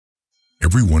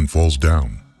Everyone falls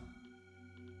down.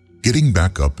 Getting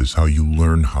back up is how you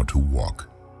learn how to walk.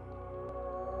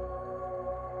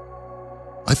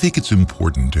 I think it's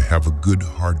important to have a good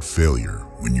hard failure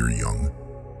when you're young.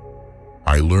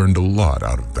 I learned a lot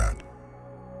out of that,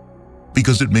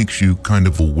 because it makes you kind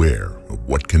of aware of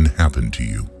what can happen to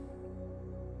you.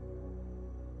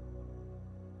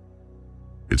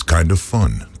 It's kind of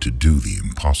fun to do the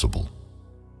impossible.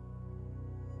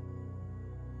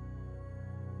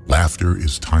 Laughter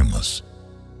is timeless.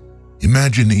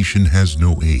 Imagination has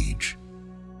no age.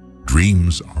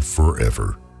 Dreams are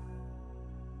forever.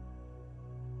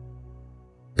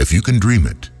 If you can dream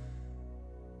it,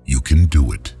 you can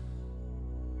do it.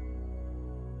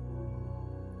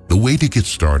 The way to get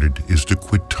started is to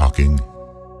quit talking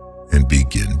and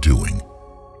begin doing.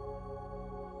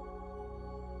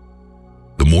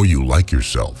 The more you like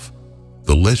yourself,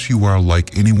 the less you are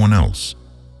like anyone else,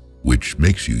 which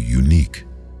makes you unique.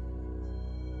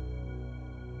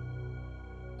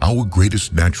 Our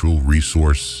greatest natural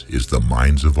resource is the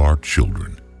minds of our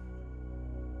children.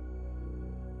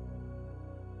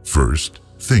 First,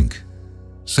 think.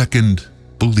 Second,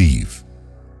 believe.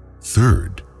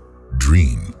 Third,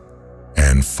 dream.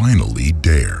 And finally,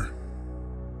 dare.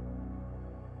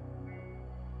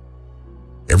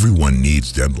 Everyone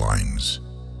needs deadlines.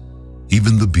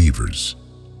 Even the beavers.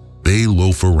 They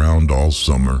loaf around all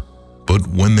summer, but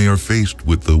when they are faced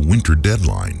with the winter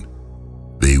deadline,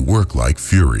 they work like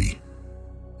fury.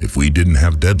 If we didn't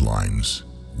have deadlines,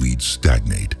 we'd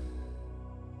stagnate.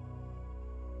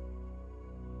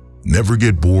 Never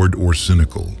get bored or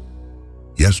cynical.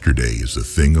 Yesterday is a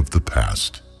thing of the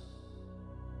past.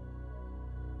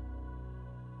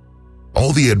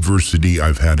 All the adversity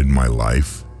I've had in my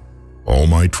life, all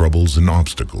my troubles and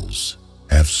obstacles,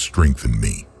 have strengthened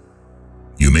me.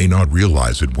 You may not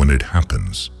realize it when it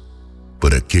happens,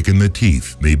 but a kick in the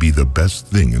teeth may be the best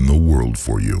thing in the world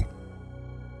for you.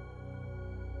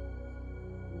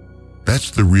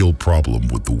 That's the real problem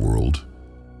with the world.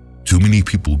 Too many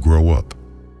people grow up.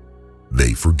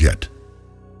 They forget.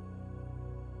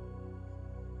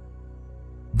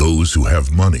 Those who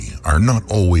have money are not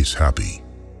always happy.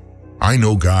 I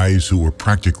know guys who were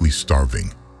practically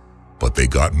starving, but they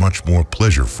got much more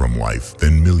pleasure from life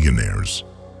than millionaires,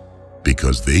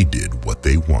 because they did what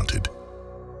they wanted.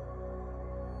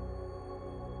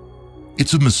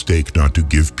 It's a mistake not to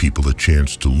give people a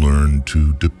chance to learn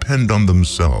to depend on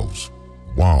themselves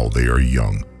while they are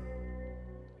young.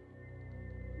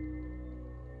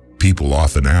 People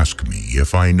often ask me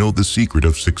if I know the secret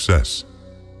of success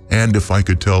and if I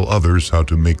could tell others how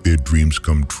to make their dreams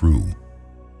come true.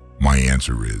 My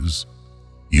answer is,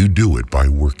 you do it by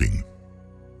working.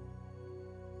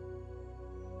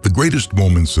 The greatest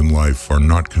moments in life are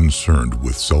not concerned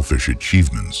with selfish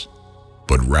achievements,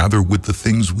 but rather with the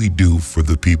things we do for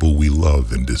the people we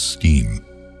love and esteem,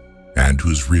 and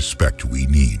whose respect we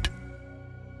need.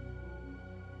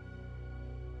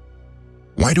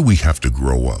 Why do we have to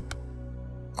grow up?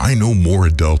 I know more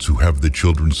adults who have the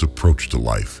children's approach to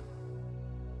life.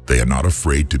 They are not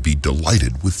afraid to be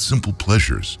delighted with simple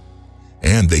pleasures,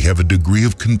 and they have a degree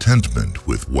of contentment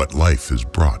with what life has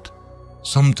brought.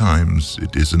 Sometimes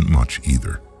it isn't much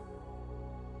either.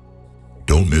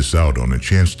 Don't miss out on a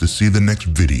chance to see the next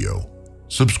video.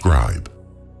 Subscribe.